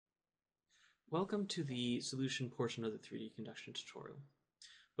Welcome to the solution portion of the 3D Conduction tutorial.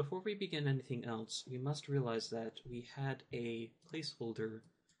 Before we begin anything else, we must realize that we had a placeholder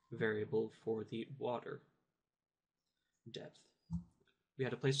variable for the water depth. We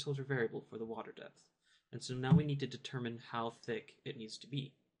had a placeholder variable for the water depth, and so now we need to determine how thick it needs to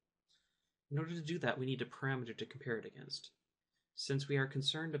be. In order to do that, we need a parameter to compare it against. Since we are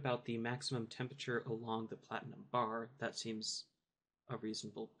concerned about the maximum temperature along the platinum bar, that seems a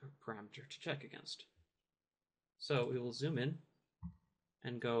reasonable parameter to check against. So we will zoom in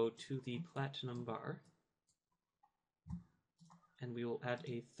and go to the platinum bar, and we will add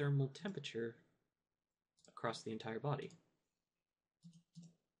a thermal temperature across the entire body.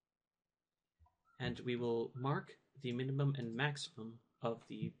 And we will mark the minimum and maximum of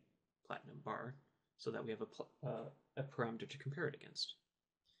the platinum bar so that we have a parameter to compare it against.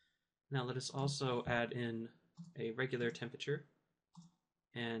 Now let us also add in a regular temperature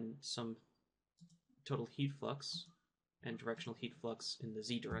and some total heat flux and directional heat flux in the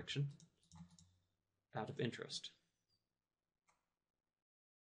z direction out of interest.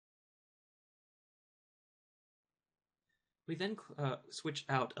 We then switch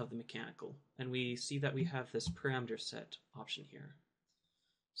out of the mechanical, and we see that we have this parameter set option here.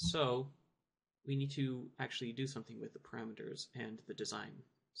 So we need to actually do something with the parameters and the design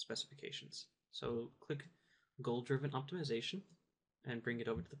specifications. So click goal-driven optimization and bring it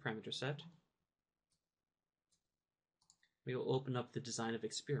over to the parameter set. We will open up the design of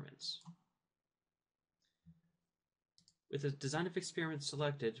experiments. With the design of experiments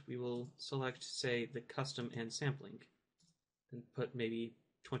selected, we will select, say, the custom and sampling, and put maybe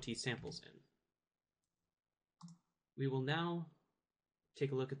 20 samples in. We will now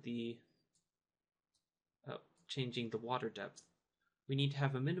take a look at the changing the water depth. We need to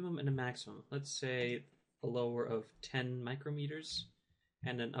have a minimum and a maximum. Let's say a lower of 10 micrometers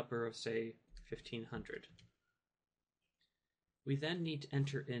and an upper of, say, 1500. We then need to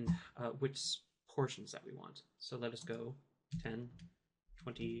enter in which portions that we want. So let us go 10,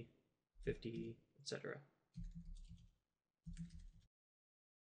 20, 50, etc.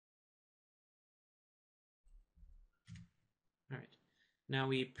 All right. Now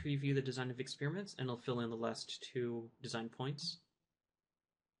we preview the design of experiments, and it'll fill in the last two design points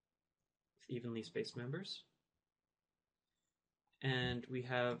with evenly spaced members. And we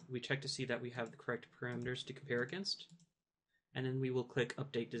check to see that we have the correct parameters to compare against, and then we will click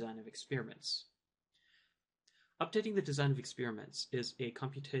Update Design of Experiments. Updating the design of experiments is a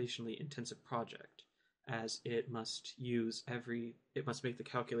computationally intensive project, as it must make the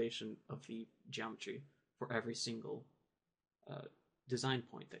calculation of the geometry for every single design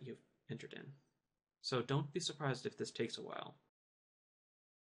point that you've entered in. So don't be surprised if this takes a while.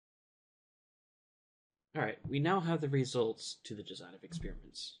 Alright, we now have the results to the design of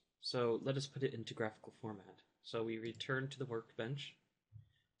experiments. So let us put it into graphical format. So we return to the Workbench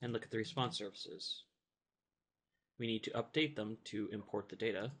and look at the response services. We need to update them to import the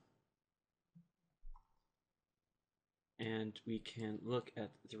data. And we can look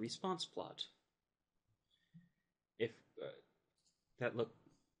at the response plot. If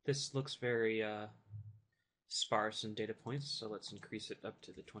this looks very sparse in data points, so let's increase it up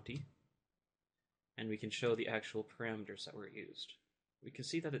to the 20. And we can show the actual parameters that were used. We can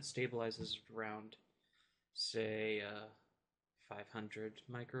see that it stabilizes around, say, 500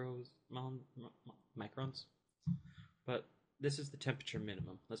 microns. But this is the temperature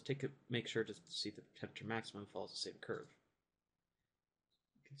minimum. Let's make sure to see the temperature maximum follows the same curve.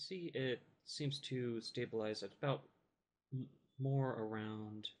 You can see it seems to stabilize at about more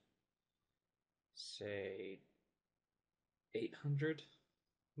around, say, 800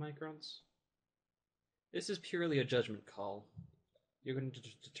 microns. This is purely a judgment call. You're going to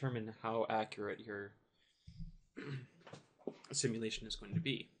determine how accurate your simulation is going to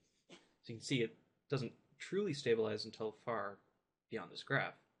be. So you can see it doesn't truly stabilize until far beyond this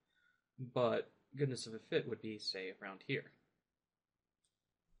graph, but goodness of a fit would be, say, around here.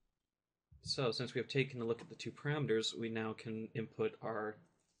 So since we have taken a look at the two parameters, we now can input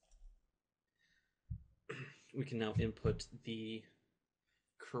the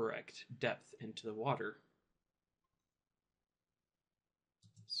correct depth into the water.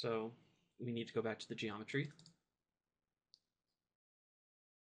 So we need to go back to the geometry.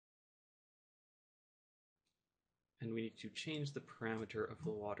 And we need to change the parameter of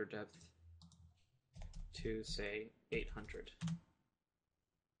the water depth to, say, 800.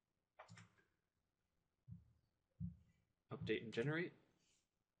 Update and generate.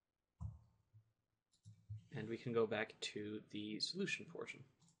 And we can go back to the solution portion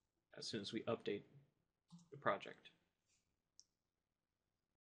as soon as we update the project.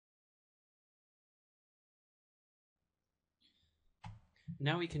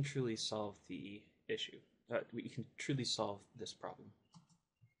 Now we can truly solve the issue. We can truly solve this problem.